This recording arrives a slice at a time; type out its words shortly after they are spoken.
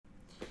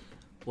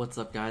What's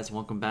up, guys?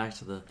 Welcome back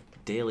to the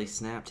Daily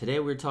Snap. Today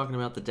we're talking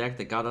about the deck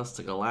that got us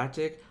to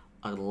Galactic,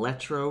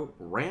 Electro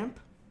Ramp.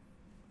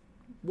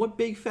 What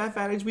big fat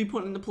fatties we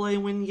put into play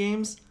and win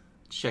games?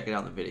 Check it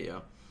out in the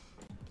video.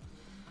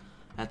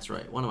 That's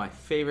right, one of my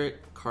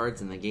favorite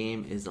cards in the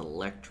game is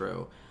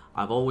Electro.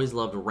 I've always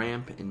loved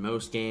Ramp in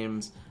most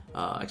games,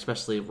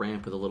 especially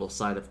Ramp with a little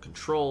side of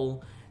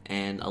control,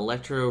 and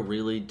Electro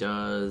really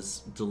does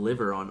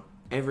deliver on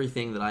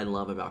everything that I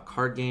love about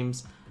card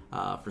games.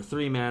 For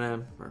 3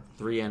 mana, or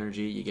 3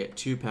 energy, you get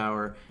 2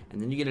 power,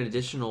 and then you get an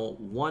additional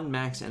 1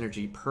 max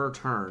energy per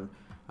turn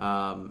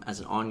as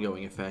an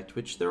ongoing effect,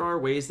 which there are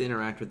ways to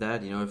interact with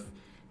that. You know, if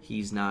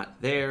he's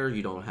not there,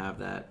 you don't have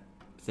that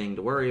thing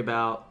to worry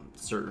about,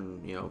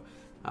 certain,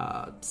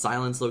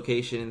 silence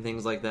location and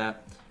things like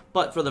that.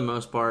 But for the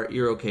most part,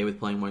 you're okay with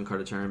playing 1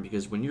 card a turn,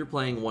 because when you're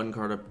playing 1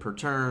 card per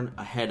turn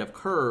ahead of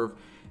curve,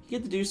 you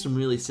get to do some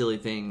really silly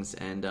things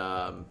and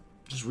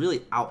just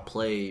really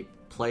outplay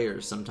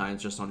players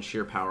sometimes just on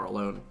sheer power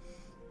alone.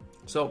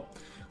 So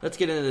let's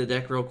get into the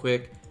deck real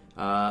quick.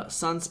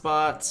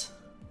 Sunspot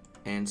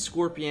and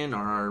Scorpion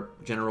are our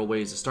general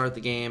ways to start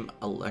the game.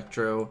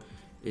 Electro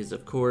is,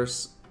 of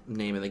course,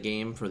 name of the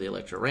game for the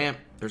Electro Ramp.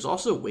 There's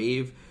also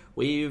Wave.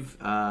 Wave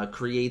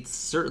creates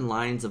certain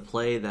lines of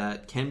play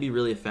that can be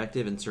really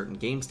effective in certain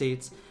game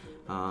states.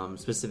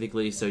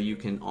 Specifically, so you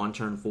can on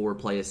turn 4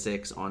 play a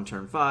 6, on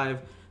turn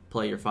 5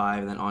 play your 5,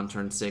 and then on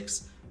turn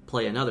 6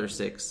 play another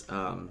 6.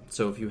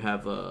 So if you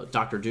have a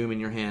Dr. Doom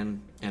in your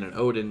hand and an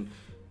Odin,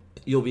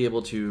 you'll be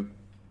able to,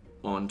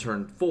 on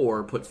turn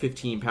 4, put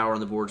 15 power on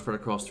the board spread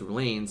across 2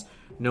 lanes,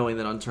 knowing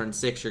that on turn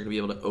 6 you're going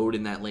to be able to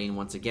Odin that lane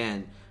once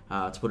again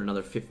to put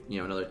another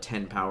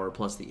 10 power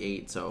plus the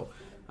 8, so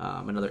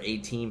another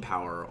 18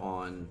 power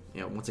on,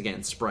 once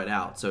again, spread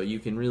out. So you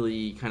can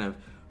really kind of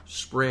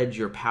spread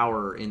your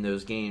power in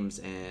those games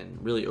and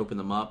really open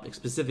them up,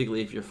 specifically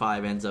if your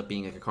 5 ends up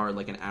being like a card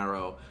like an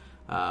Arrow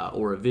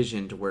or a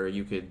Vision, to where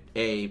you could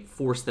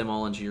force them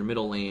all into your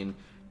middle lane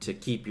to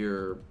keep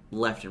your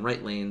left and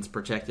right lanes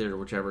protected, or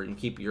whichever, and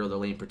keep your other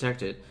lane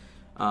protected,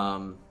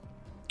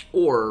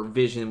 or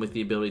Vision with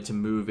the ability to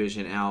move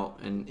Vision out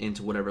and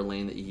into whatever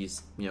lane that you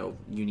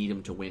need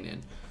him to win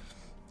in.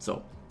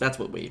 So that's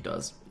what Wave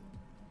does.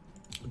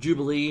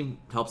 Jubilee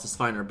helps us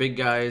find our big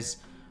guys.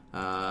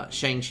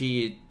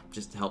 Shang-Chi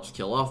just helps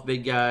kill off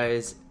big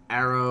guys.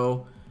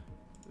 Arrow,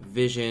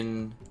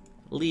 Vision,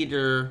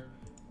 Leader,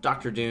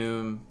 Dr.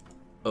 Doom,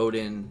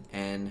 Odin,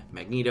 and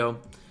Magneto.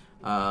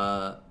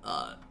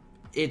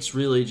 It's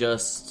really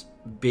just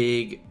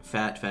big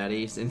fat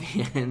fatties in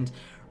the end.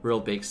 Real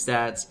big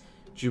stats.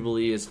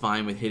 Jubilee is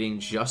fine with hitting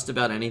just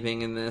about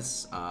anything in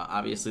this.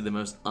 Obviously the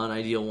most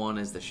unideal one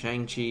is the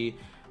Shang-Chi,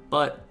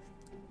 but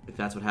if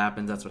that's what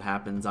happens, that's what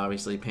happens.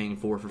 Obviously paying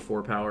 4 for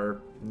 4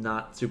 power,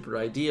 not super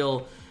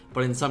ideal,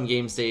 but in some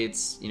game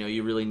states,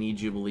 you really need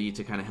Jubilee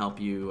to kind of help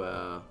you,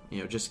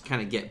 just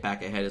kind of get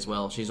back ahead as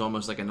well. She's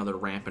almost like another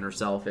ramp in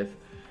herself if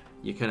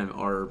you kind of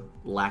are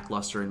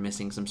lackluster and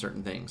missing some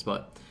certain things.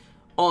 But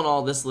all in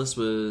all, this list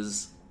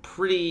was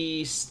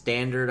pretty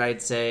standard,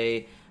 I'd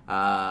say.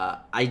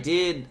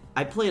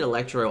 I played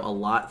Electro a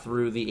lot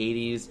through the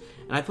 80s,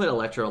 and I played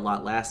Electro a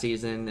lot last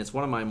season. It's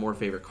one of my more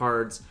favorite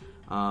cards.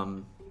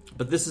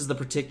 But this is the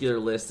particular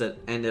list that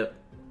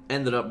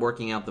ended up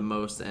working out the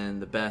most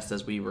and the best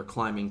as we were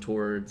climbing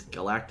towards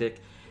Galactic.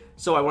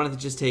 So I wanted to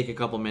just take a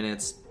couple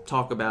minutes,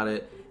 talk about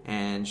it,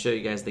 and show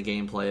you guys the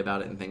gameplay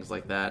about it and things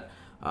like that.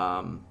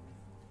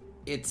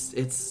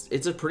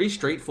 It's a pretty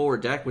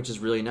straightforward deck, which is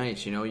really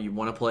nice. You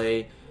want to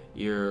play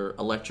your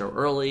Electro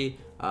early.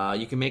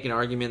 You can make an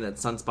argument that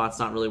Sunspot's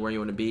not really where you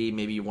want to be.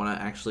 Maybe you want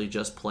to actually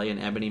just play an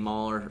Ebony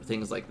Maul or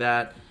things like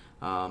that.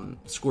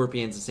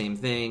 Scorpion's the same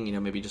thing.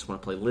 Maybe you just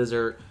want to play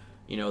Lizard.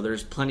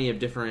 There's plenty of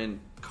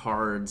different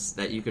cards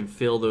that you can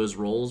fill those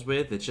roles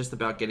with. It's just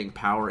about getting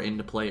power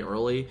into play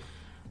early.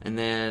 And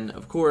then,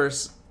 of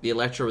course, the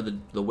Electro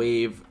with the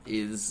Wave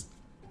is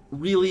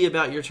really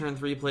about your turn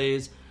 3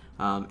 plays.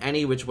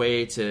 Any which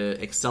way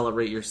to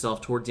accelerate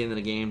yourself towards the end of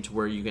the game to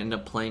where you end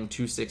up playing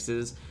 2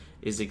 6s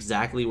is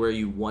exactly where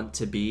you want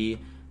to be.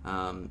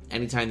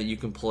 Anytime that you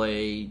can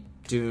play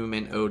Doom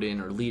and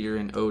Odin, or Leader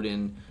and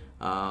Odin,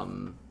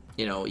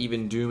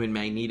 even Doom and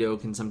Magneto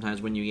can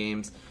sometimes win you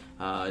games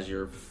as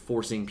you're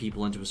forcing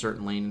people into a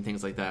certain lane and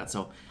things like that.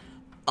 So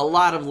a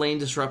lot of lane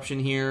disruption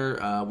here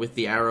with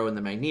the Arrow and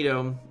the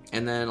Magneto,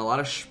 and then a lot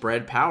of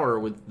spread power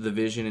with the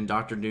Vision and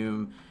Dr.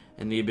 Doom,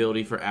 and the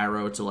ability for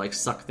Arrow to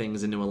suck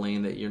things into a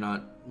lane that you're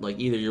not,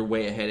 either you're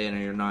way ahead in or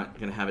you're not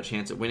going to have a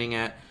chance at winning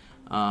at.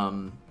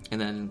 And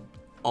then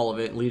all of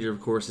it, Leader,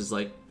 of course, is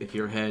if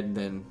you're ahead,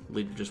 then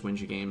Leader just wins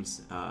you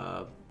games.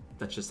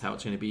 That's just how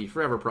it's going to be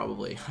forever,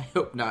 probably. I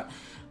hope not.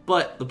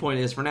 But the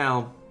point is, for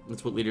now,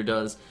 that's what Leader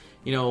does.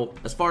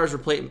 As far as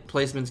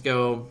replacements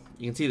go,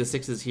 you can see the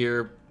 6s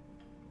here.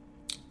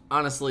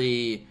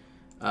 Honestly,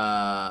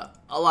 a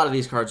lot of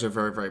these cards are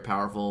very, very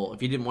powerful.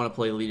 If you didn't want to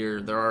play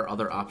Leader, there are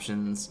other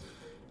options.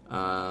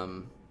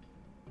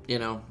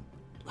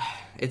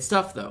 It's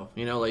tough, though.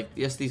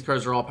 Yes, these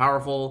cards are all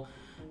powerful,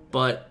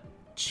 but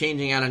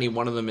changing out any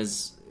one of them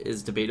is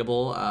is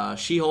debatable.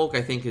 She-Hulk,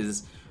 I think,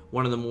 is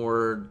one of the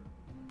more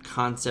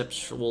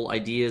conceptual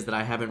ideas that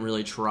I haven't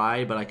really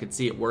tried, but I could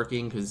see it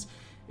working because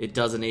it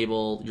does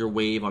enable your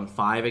wave on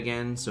 5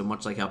 again. So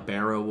much like how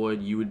Barrow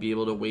would, you would be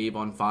able to wave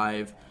on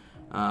 5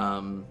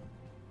 on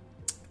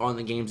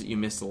the games that you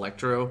missed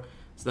Electro.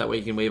 So that way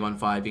you can wave on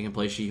 5, you can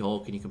play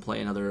She-Hulk, and you can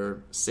play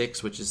another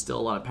 6, which is still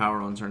a lot of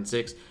power on turn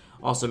 6.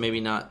 Also, maybe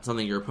not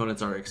something your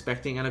opponents are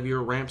expecting out of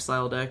your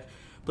ramp-style deck.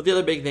 But the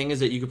other big thing is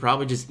that you could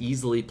probably just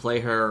easily play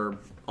her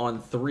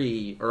on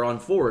 3, or on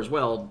 4 as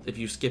well, if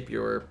you skip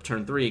your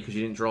turn 3, because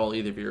you didn't draw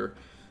either of your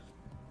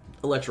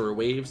Electro or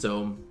Wave.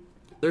 So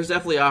there's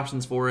definitely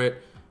options for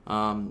it.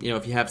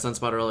 If you have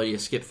Sunspot early, you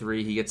skip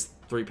 3, he gets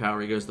 3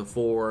 power, he goes to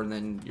 4, and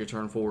then your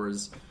turn 4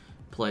 is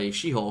play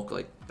She-Hulk.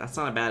 Like, that's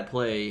not a bad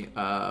play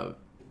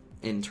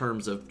in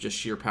terms of just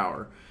sheer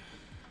power.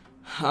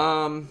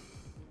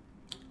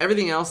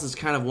 Everything else is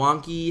kind of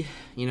wonky.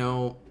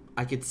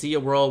 I could see a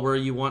world where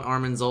you want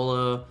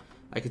Armanzola.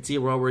 I could see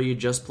a world where you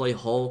just play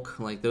Hulk.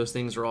 Like, those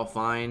things are all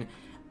fine.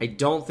 I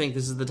don't think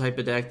this is the type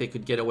of deck that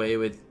could get away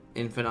with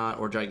Infinite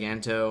or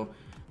Giganto.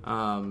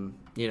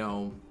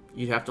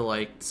 You'd have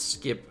to,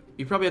 skip...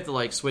 You probably have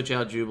to, switch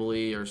out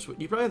Jubilee, or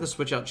you probably have to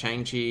switch out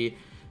Shang-Chi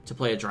to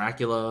play a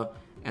Dracula,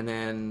 and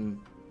then,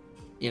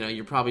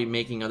 you're probably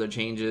making other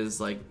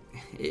changes.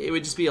 It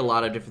would just be a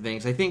lot of different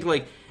things. I think,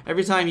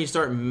 every time you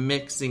start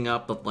mixing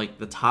up,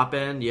 the top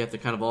end, you have to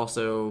kind of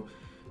also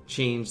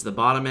change the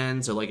bottom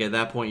end. So, at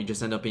that point, you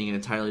just end up being an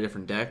entirely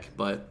different deck.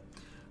 But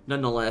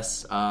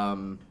nonetheless,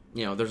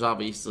 there's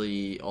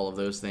obviously all of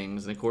those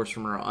things. And, of course,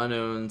 from our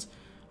unknowns,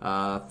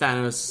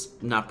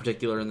 Thanos, not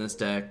particular in this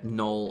deck.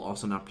 Null,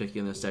 also not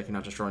particular in this deck. You're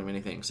not destroying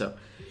anything. So,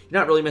 you're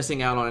not really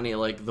missing out on any,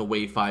 the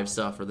Wave 5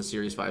 stuff or the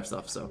Series 5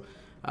 stuff. So,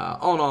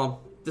 all in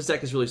all, this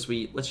deck is really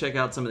sweet. Let's check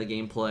out some of the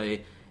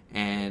gameplay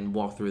and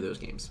walk through those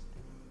games.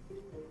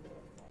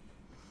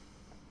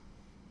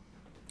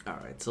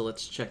 Alright, so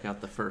let's check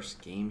out the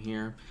first game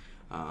here.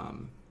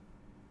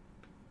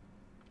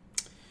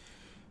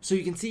 So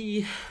you can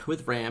see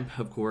with ramp,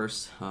 of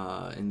course,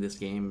 in this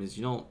game, is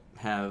you don't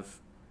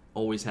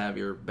always have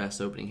your best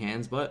opening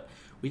hands, but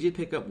we did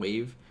pick up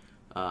Wave.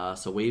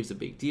 So Wave's a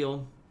big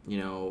deal.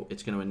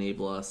 It's going to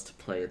enable us to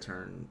play a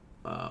turn.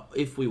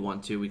 If we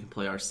want to, we can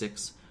play our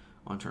 6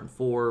 on turn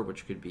 4,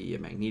 which could be a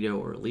Magneto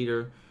or a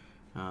Leader.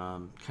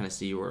 Kind of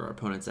see where our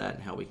opponent's at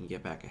and how we can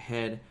get back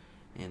ahead.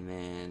 And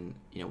then,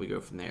 we go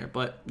from there.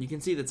 But you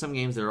can see that some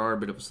games there are a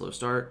bit of a slow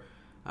start.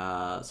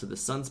 So the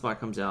Sunspot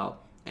comes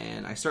out,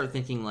 and I start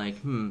thinking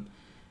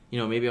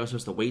maybe I'm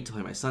supposed to wait to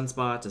play my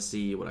Sunspot to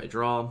see what I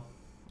draw.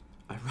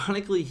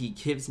 Ironically, he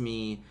gives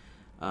me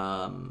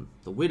the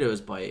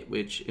Widow's Bite,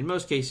 which in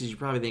most cases you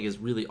probably think is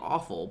really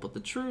awful. But the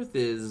truth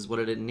is, what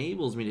it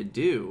enables me to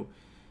do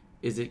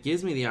is it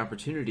gives me the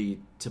opportunity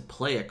to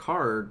play a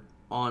card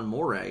on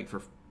Morag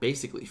for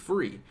basically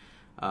free,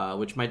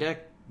 which my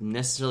deck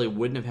necessarily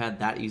wouldn't have had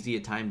that easy a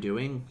time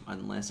doing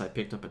unless I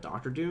picked up a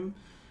Doctor Doom.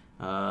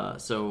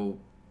 So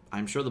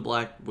I'm sure the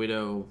Black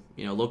Widow,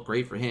 looked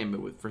great for him,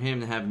 but for him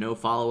to have no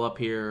follow-up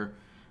here,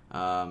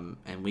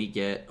 and we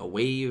get a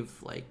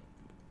wave,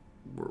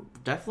 we're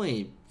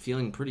definitely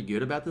feeling pretty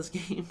good about this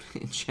game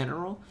in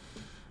general.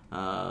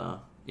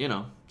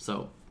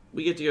 So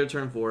we get to go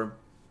turn 4,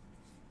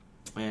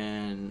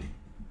 and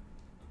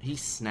he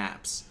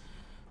snaps.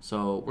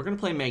 So we're going to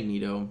play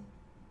Magneto,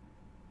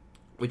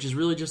 which is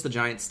really just a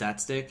giant stat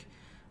stick.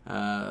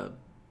 And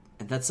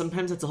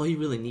sometimes that's all you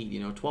really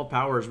need. 12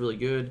 power is really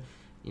good.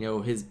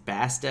 His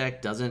Bass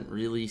deck doesn't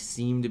really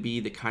seem to be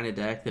the kind of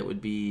deck that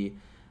would be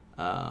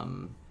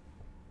a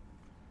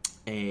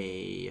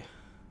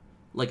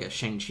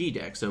Shang-Chi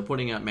deck. So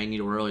putting out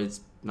Magneto early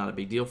is not a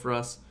big deal for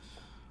us.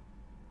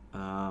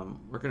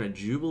 We're going to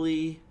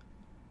Jubilee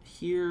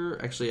here.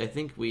 Actually, I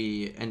think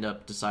we end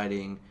up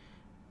deciding...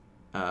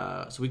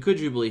 so we could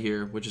Jubilee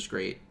here, which is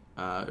great.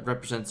 It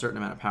represents a certain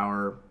amount of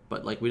power,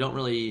 but we don't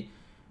really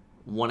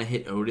want to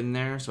hit Odin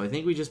there. So I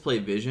think we just play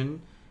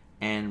Vision,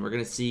 and we're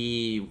going to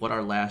see what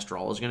our last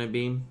draw is going to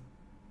be.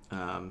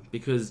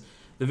 Because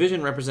the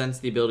Vision represents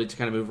the ability to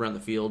kind of move around the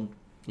field.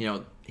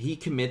 He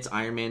commits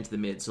Iron Man to the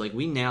mid. So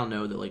we now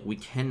know that we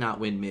cannot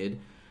win mid.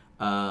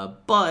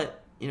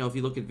 But if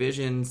you look at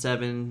Vision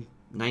 7,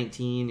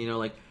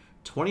 19,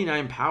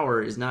 29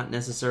 power is not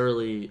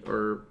necessarily,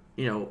 or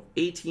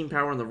 18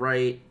 power on the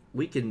right.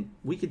 We can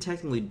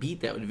technically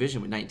beat that with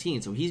Vision with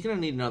 19. So he's going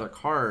to need another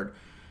card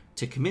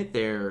to commit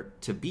there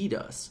to beat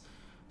us.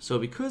 So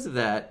because of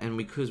that, and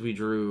because we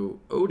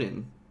drew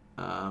Odin,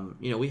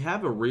 we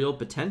have a real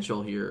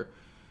potential here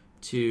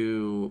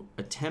to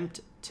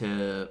attempt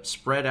to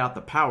spread out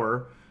the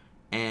power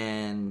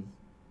and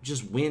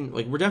just win.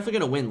 We're definitely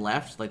going to win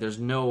left.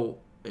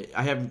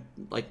 I have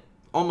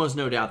almost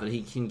no doubt that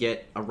he can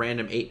get a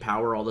random 8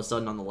 power all of a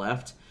sudden on the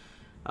left.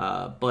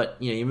 But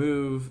you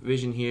move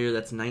Vision here,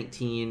 that's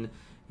 19.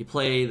 You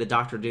play the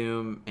Doctor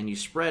Doom and you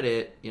spread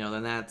it,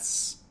 then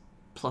that's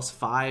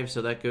 +5,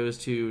 so that goes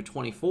to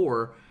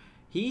 24.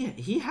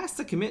 He has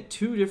to commit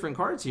 2 different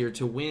cards here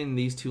to win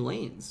these 2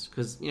 lanes,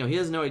 because he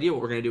has no idea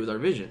what we're going to do with our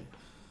Vision.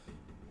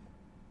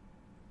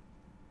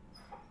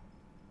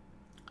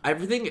 I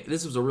think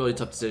this was a really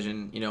tough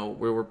decision.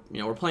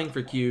 We're playing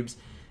for cubes,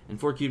 and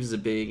 4 cubes is a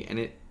big,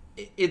 and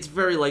it's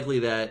very likely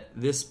that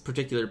this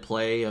particular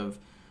play of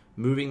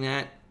moving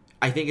that,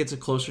 I think it's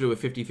closer to a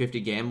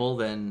 50-50 gamble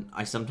than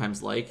I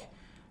sometimes like.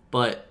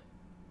 But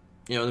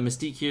the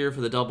Mystique here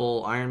for the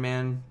double Iron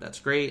Man, that's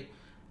great.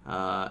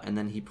 And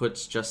then he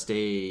puts just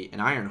an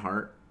Iron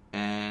Heart,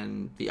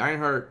 and the Iron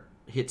Heart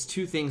hits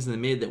 2 things in the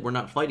mid that we're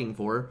not fighting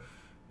for,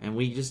 and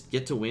we just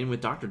get to win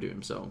with Doctor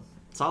Doom. So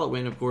solid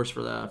win, of course,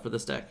 for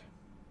this deck.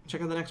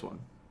 Check out the next one.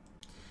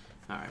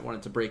 All right, I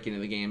wanted to break into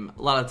the game.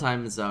 A lot of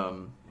times,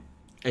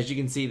 as you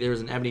can see,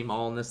 there's an Ebony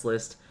Maul on this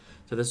list.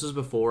 So this was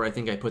before I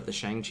think I put the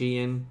Shang-Chi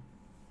in.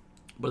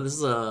 But this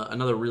is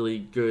another really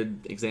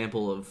good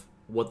example of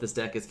what this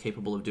deck is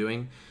capable of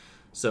doing.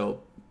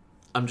 So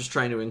I'm just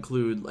trying to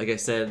include, like I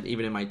said,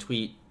 even in my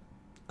tweet,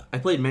 I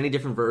played many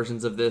different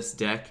versions of this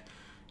deck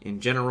in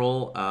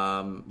general,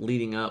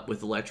 leading up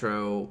with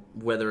Electro,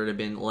 whether it had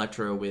been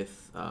Electro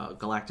with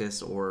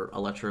Galactus or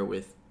Electro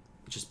with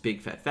just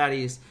big fat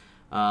fatties.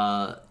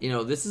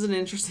 This is an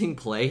interesting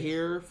play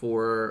here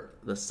for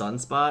the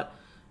Sunspot,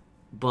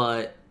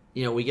 but,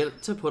 we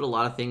get to put a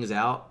lot of things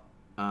out.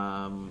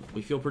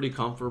 We feel pretty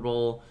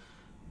comfortable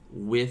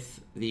with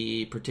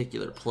the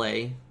particular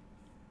play.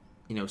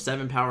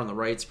 7 power on the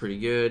right's pretty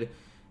good.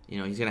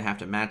 He's going to have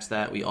to match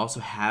that. We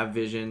also have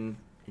vision.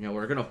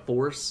 We're going to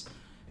force.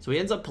 So he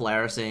ends up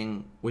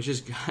Polarising, which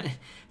is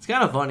it's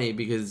kind of funny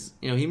because,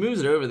 he moves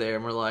it over there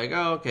and we're like,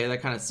 oh, okay,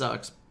 that kind of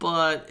sucks.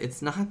 But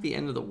it's not the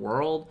end of the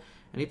world.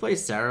 And he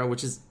plays Sarah,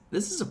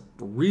 this is a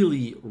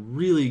really,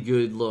 really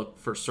good look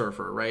for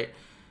Surfer, right?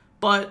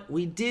 But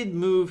we did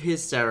move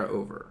his Sarah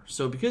over.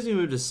 So because we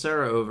moved his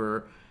Sarah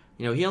over,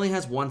 he only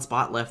has 1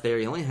 spot left there.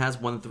 He only has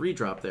 1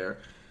 3-drop there.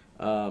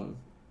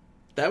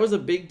 That was a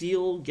big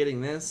deal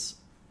getting this,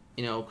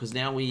 because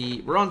now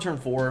we're on turn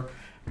 4.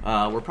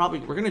 We're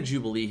going to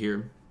Jubilee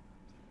here.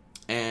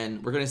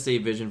 And we're going to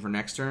save Vision for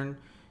next turn,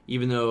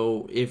 even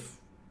though if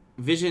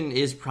Vision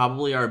is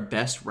probably our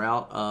best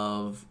route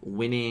of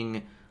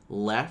winning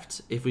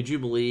left, if we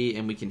Jubilee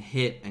and we can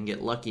hit and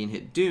get lucky and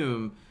hit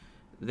Doom,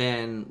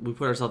 then we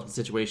put ourselves in a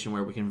situation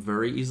where we can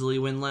very easily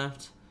win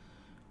left.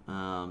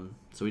 So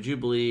we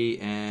Jubilee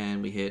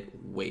and we hit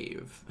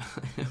Wave,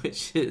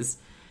 which is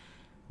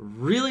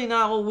really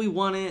not what we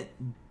wanted,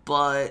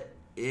 but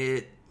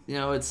it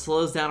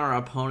slows down our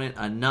opponent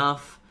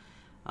enough.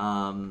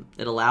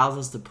 It allows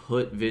us to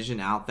put Vision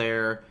out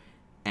there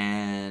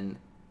and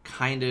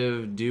kind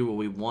of do what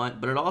we want,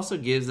 but it also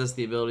gives us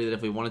the ability that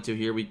if we wanted to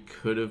here, we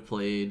could have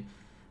played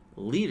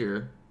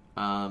Leader.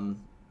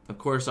 Of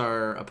course,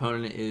 our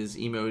opponent is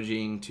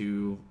emojiing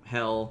to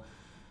hell,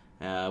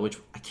 which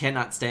I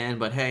cannot stand,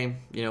 but hey,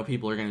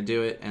 people are going to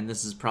do it, and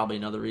this is probably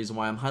another reason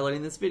why I'm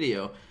highlighting this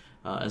video,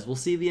 as we'll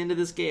see the end of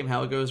this game,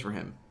 how it goes for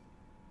him.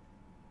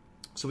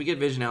 So we get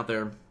Vision out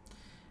there,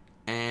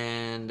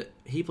 and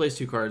he plays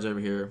 2 cards over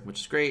here, which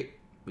is great.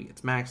 We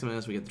get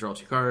Maximus, we get to draw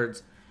 2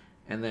 cards,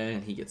 and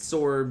then he gets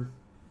Sword.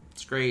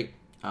 It's great.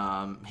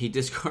 He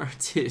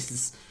discards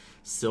his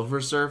Silver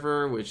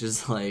Surfer, which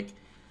is like,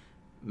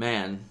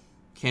 man,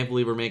 can't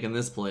believe we're making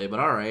this play, but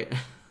all right.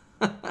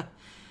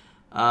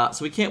 So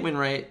we can't win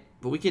right,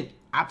 but we can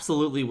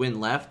absolutely win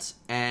left,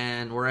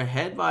 and we're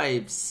ahead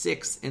by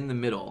 6 in the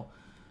middle.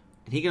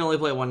 And he can only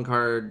play 1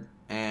 card,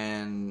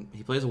 and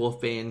he plays a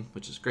Wolfbane,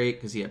 which is great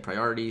because he had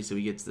priority, so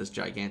he gets this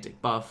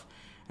gigantic buff.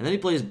 And then he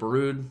plays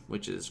Brood,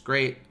 which is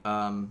great,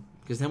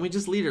 because then we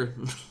just Leader.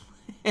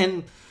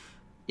 And,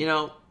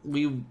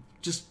 we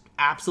just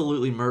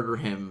absolutely murder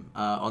him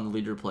on the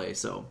Leader play.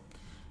 So,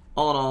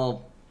 all in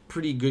all,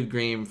 pretty good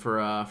game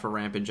for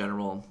Ramp in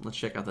general. Let's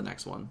check out the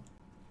next one.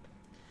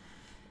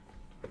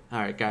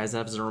 Alright guys,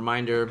 that was a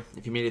reminder,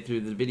 if you made it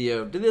through the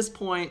video to this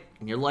point,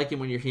 and you're liking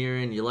what you're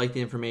hearing, you like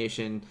the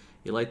information,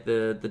 you like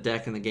the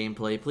deck and the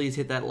gameplay, please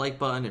hit that like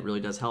button. It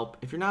really does help.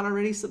 If you're not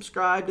already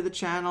subscribed to the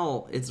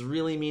channel, it's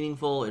really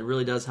meaningful. It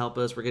really does help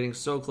us. We're getting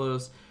so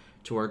close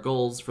to our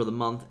goals for the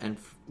month, and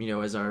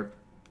as our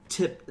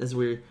tip, as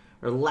we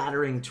are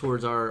laddering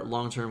towards our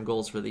long-term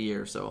goals for the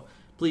year. So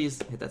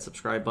please hit that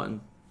subscribe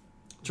button.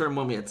 Turn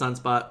 1 we had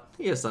Sunspot.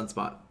 He has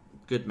Sunspot.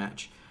 Good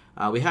match.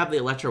 We have the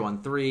Electro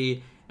on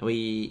 3, and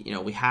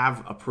we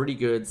have a pretty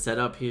good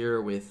setup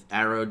here with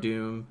Arrow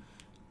Doom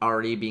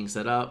already being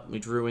set up. We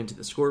drew into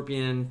the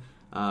Scorpion.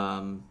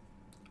 I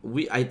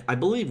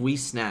believe we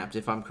snapped,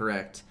 if I'm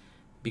correct,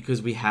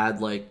 because we had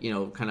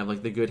kind of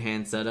like the good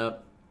hand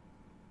setup.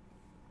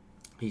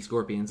 He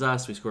Scorpions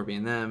us, we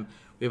Scorpion them.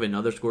 We have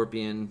another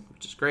Scorpion,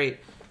 which is great.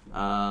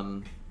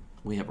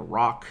 We have a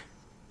Rock.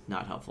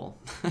 Not helpful.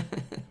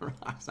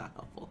 Rock's not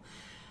helpful.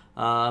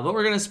 But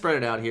we're going to spread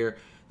it out here.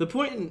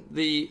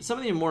 Some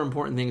of the more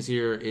important things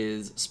here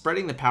is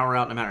spreading the power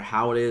out no matter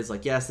how it is.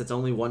 Like, yes, it's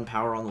only 1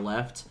 power on the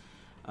left.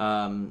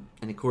 And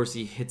of course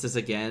he hits us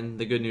again.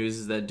 The good news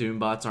is that Doom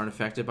bots aren't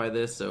affected by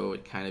this, so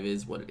it kind of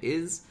is what it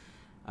is.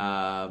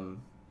 But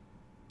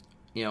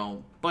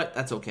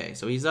that's okay.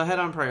 So he's ahead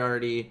on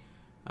priority.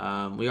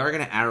 We are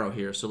going to Arrow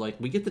here, so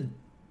we get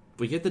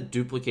the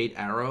duplicate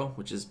Arrow,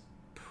 which is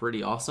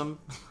pretty awesome.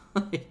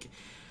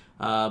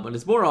 But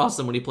it's more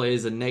awesome when he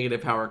plays a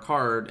negative power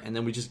card, and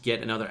then we just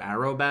get another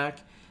arrow back,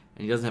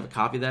 and he doesn't have a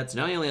copy of that. So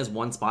now he only has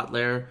one spot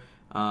there.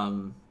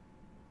 And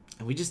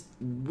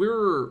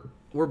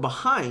we're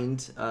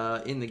behind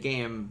in the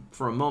game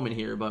for a moment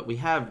here, but we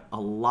have a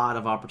lot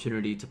of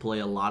opportunity to play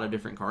a lot of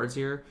different cards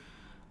here.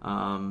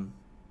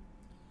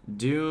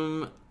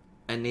 Doom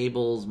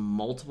enables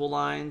multiple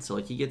lines, so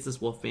like he gets this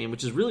Wolfbane,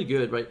 which is really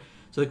good, right?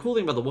 So the cool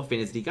thing about the Wolfbane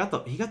is that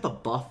he got the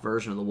buff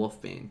version of the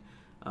Wolfbane.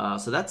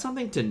 So that's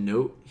something to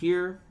note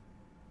here.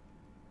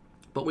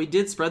 But we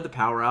did spread the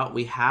power out.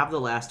 We have the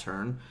last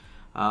turn,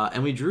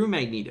 and we drew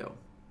Magneto.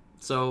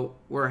 So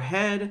we're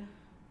ahead.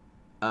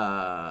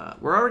 We're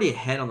already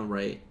ahead on the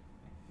right,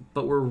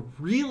 but we're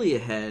really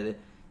ahead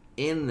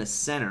in the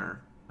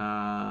center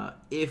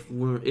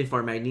if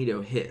our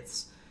Magneto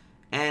hits.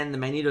 And the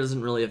Magneto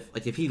doesn't really,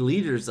 if he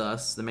leaders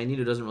us, the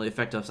Magneto doesn't really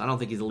affect us. I don't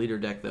think he's a leader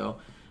deck, though,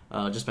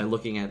 just by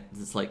looking at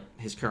this,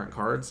 his current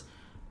cards.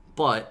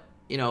 But,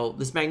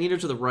 this Magneto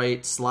to the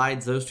right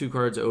slides those two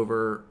cards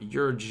over.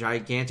 You're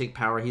gigantic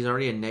power. He's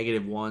already a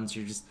 -1, so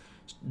you're just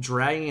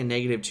dragging a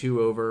 -2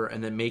 over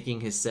and then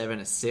making his 7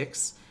 a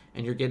 6,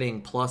 and you're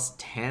getting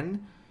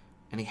 +10,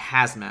 and he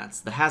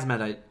hazmats. The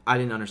hazmat, I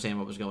didn't understand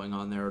what was going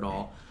on there at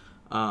all.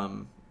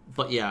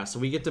 But yeah, so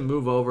we get to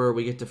move over.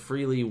 We get to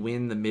freely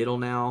win the middle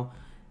now,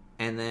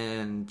 and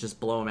then just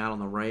blow him out on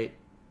the right.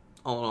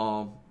 All in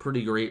all,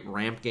 pretty great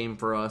ramp game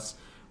for us.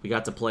 We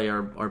got to play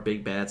our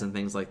big bads and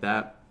things like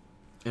that.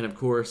 And of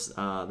course,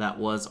 that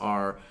was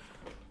our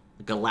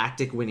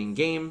Galactic winning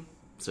game.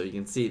 So you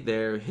can see it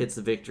there, hits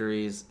the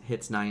victories,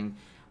 hits 9.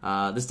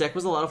 This deck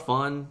was a lot of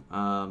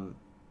fun.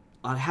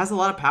 It has a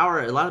lot of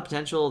power, a lot of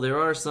potential. There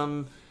are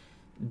some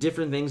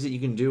different things that you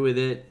can do with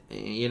it,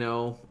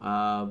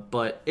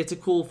 but it's a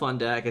cool, fun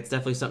deck. It's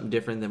definitely something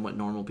different than what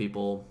normal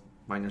people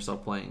find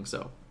themselves playing.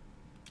 So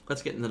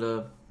let's get into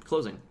the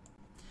closing.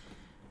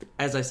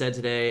 As I said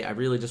today, I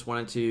really just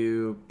wanted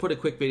to put a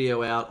quick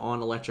video out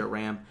on Electro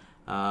Ramp,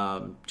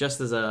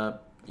 just as a,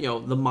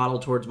 the model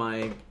towards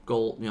my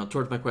goal,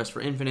 towards my quest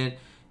for Infinite.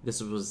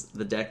 This was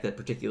the deck that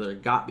particularly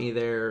got me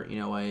there.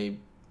 I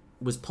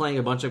was playing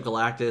a bunch of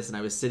Galactus, and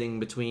I was sitting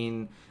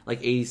between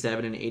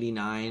 87 and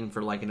 89 for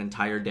an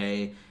entire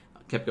day.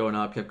 Kept going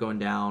up, kept going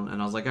down,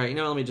 and I was like, all right,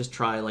 let me just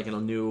try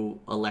a new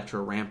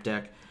Electro Ramp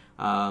deck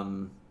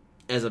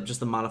as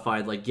just a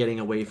modified getting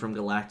away from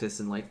Galactus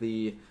and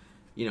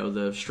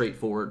the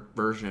straightforward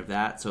version of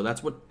that. So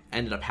that's what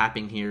ended up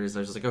happening here. Is I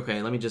was just like,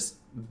 okay, let me just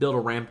build a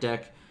ramp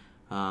deck,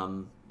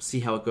 see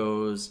how it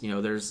goes.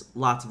 There's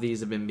lots of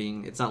these have been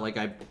being. It's not like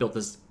I built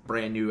this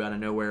brand new out of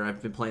nowhere.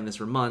 I've been playing this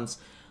for months.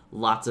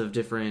 Lots of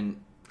different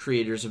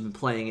creators have been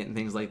playing it and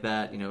things like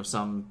that.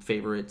 Some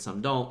favor it,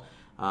 some don't.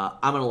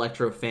 I'm an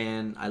Electro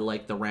fan. I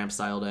like the ramp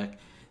style deck.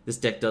 This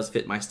deck does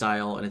fit my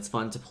style, and it's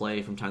fun to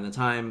play from time to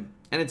time,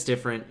 and it's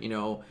different.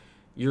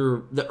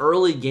 The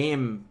early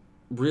game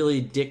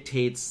really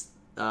dictates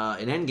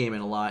an end game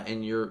in a lot,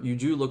 and you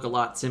do look a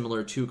lot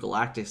similar to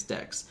Galactus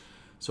decks.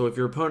 So if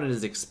your opponent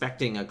is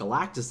expecting a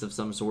Galactus of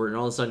some sort, and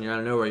all of a sudden you're out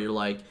of nowhere, you're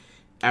like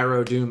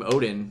Arrow, Doom,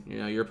 Odin.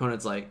 your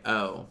opponent's like,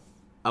 oh,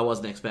 I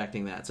wasn't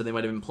expecting that. So they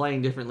might have been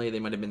playing differently. They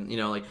might have been,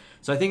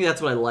 So I think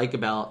that's what I like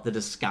about the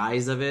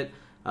disguise of it,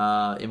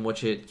 in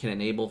which it can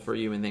enable for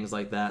you and things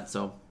like that.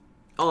 So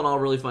all in all,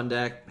 really fun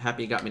deck.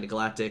 Happy it got me to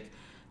Galactic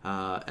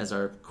as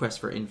our quest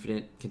for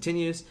Infinite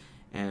continues.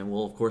 And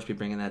we'll, of course, be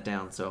bringing that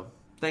down. So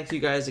thanks you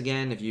guys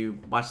again. If you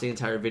watched the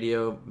entire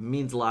video, it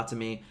means a lot to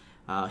me.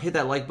 Hit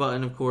that like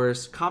button, of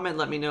course. Comment,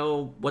 let me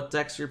know what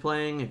decks you're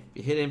playing. If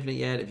you hit Infinite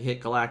yet, if you hit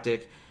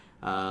Galactic.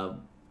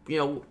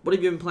 What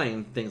have you been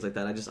playing? Things like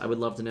that. I would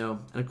love to know.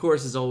 And of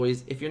course, as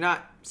always, if you're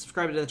not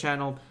subscribed to the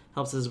channel,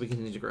 helps us as we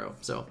continue to grow.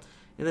 So,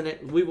 and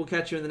then we will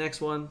catch you in the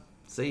next one.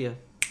 See ya.